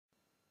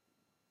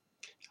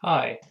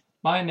Hi,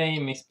 my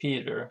name is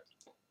Peter.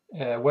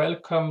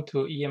 Welcome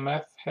to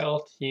EMF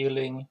Health,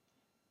 Healing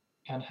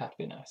and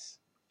Happiness.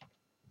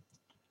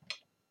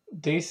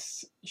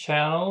 This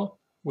channel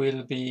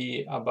will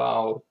be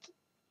about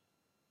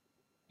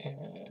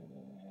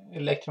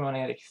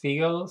electromagnetic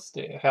fields,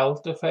 the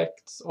health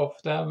effects of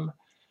them.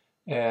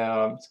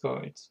 It's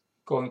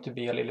going to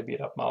be a little bit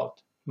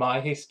about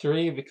my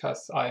history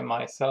because I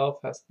myself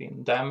has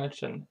been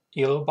damaged and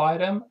ill by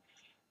them.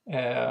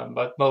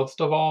 But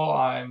most of all,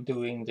 I'm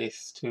doing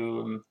this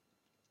to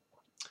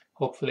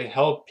hopefully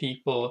help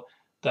people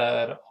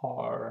that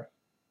are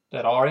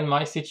in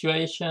my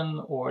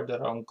situation or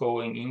that are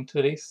going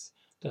into this,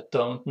 that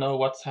don't know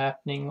what's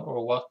happening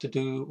or what to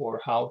do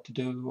or how to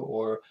do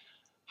or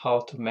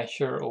how to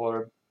measure,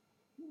 or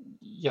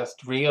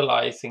just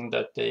realizing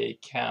that they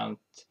can't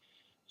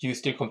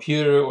use their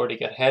computer, or they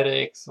get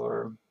headaches,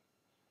 or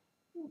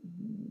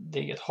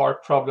they get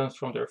heart problems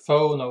from their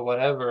phone, or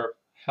whatever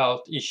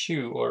health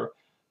issue, or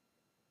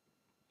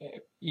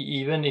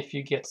even if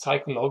you get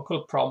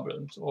psychological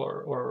problems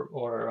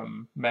or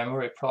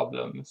memory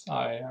problems.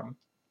 I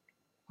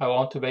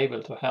want to be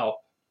able to help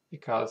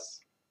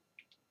because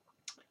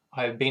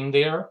I've been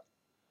there.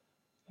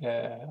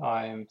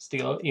 I'm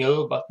still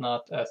ill, but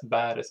not as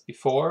bad as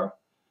before.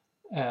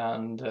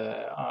 And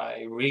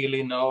I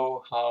really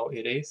know how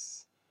it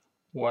is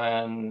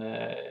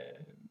when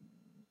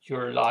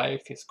your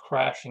life is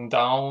crashing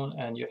down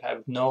and you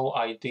have no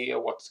idea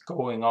what's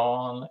going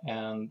on,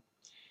 and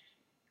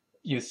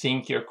you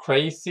think you're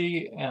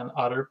crazy and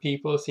other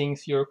people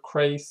think you're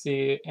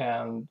crazy,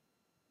 and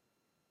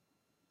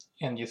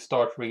you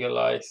start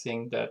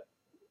realizing that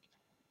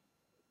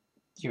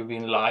you've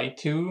been lied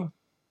to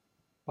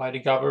by the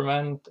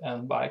government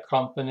and by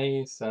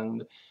companies,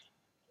 and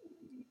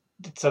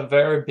it's a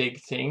very big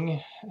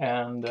thing.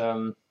 And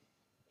a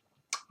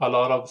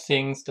lot of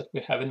things that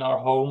we have in our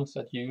homes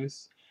that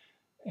use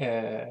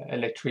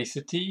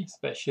electricity,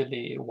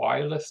 especially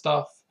wireless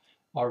stuff,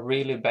 are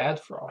really bad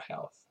for our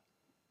health.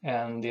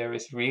 And there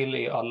is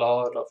really a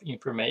lot of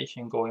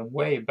information going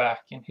way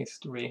back in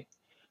history,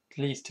 at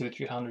least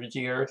 200-300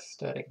 years,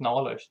 that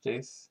acknowledge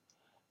this.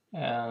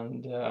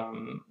 And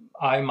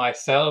I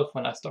myself,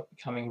 when I started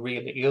becoming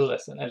really ill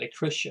as an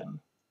electrician,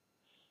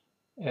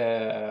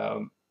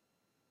 had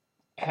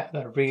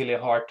a really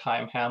hard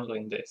time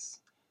handling this.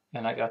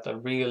 And I got a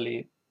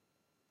really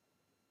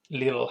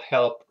little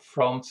help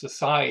from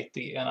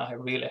society, and I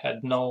really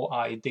had no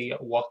idea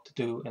what to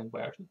do and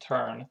where to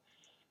turn.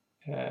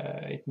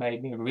 It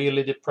made me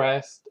really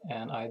depressed,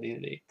 and I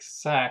did the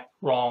exact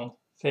wrong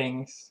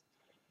things.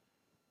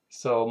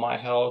 So my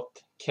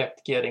health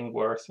kept getting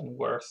worse and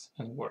worse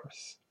and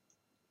worse.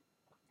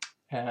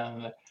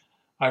 And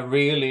I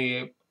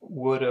really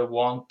would have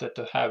wanted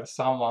to have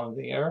someone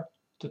there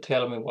to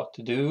tell me what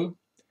to do,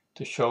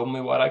 to show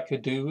me what I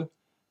could do,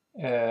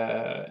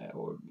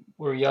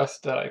 or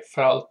just that I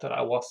felt that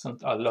I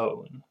wasn't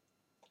alone.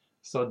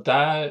 So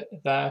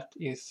that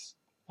is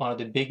one of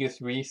the biggest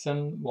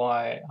reasons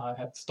why I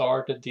have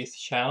started this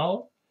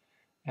channel,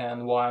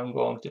 and why I'm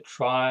going to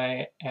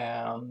try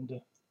and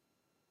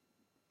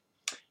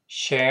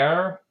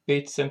share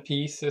bits and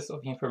pieces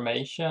of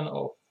information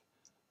of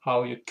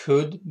how you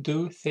could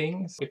do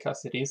things,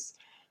 because it is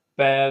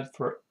bad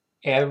for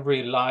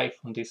every life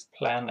on this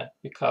planet,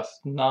 because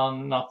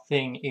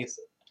nothing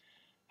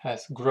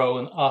has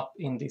grown up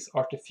in this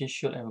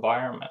artificial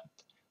environment.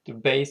 There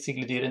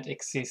basically didn't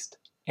exist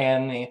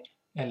any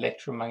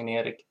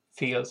electromagnetic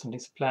fields on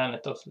this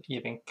planet that was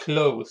even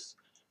close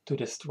to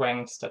the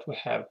strengths that we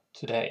have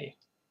today.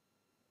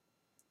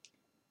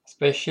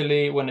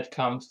 Especially when it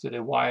comes to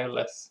the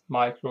wireless,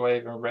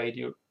 microwave and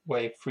radio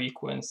wave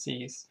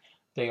frequencies.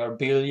 They are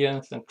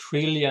billions and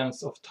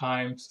trillions of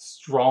times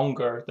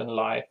stronger than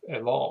life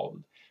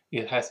evolved.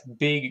 It has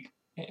big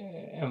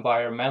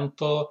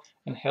environmental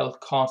and health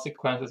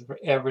consequences for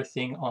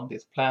everything on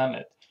this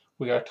planet.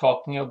 We are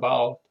talking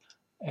about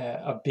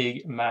a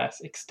big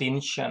mass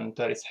extinction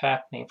that is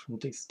happening from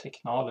this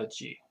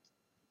technology.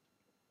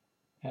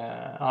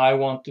 I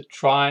want to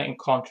try and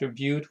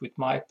contribute with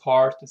my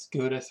part as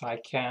good as I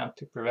can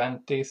to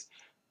prevent this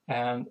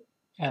and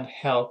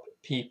help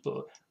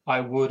people.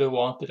 I would have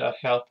wanted to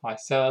help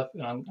myself,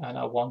 and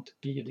I want to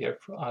be there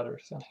for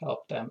others and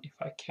help them if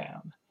I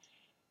can.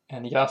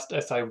 And just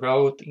as I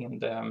wrote in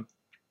the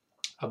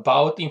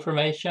about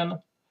information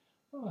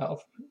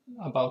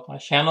about my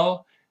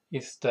channel,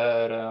 is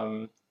that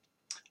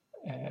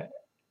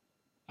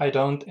I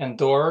don't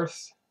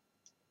endorse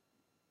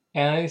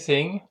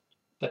anything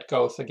that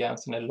goes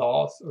against any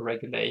laws or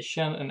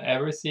regulation, and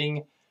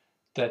everything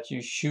that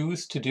you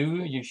choose to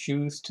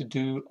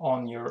do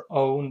on your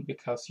own,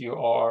 because you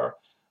are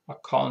a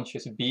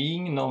conscious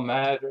being, no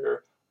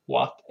matter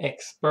what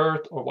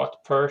expert or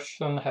what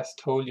person has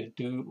told you to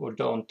do or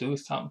don't do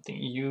something.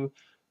 You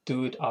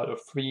do it out of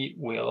free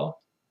will,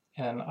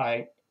 and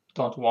I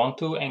don't want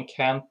to and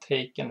can't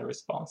take any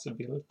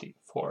responsibility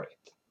for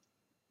it.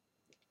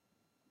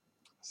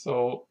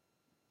 So,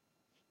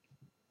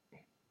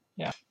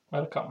 yeah,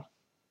 welcome.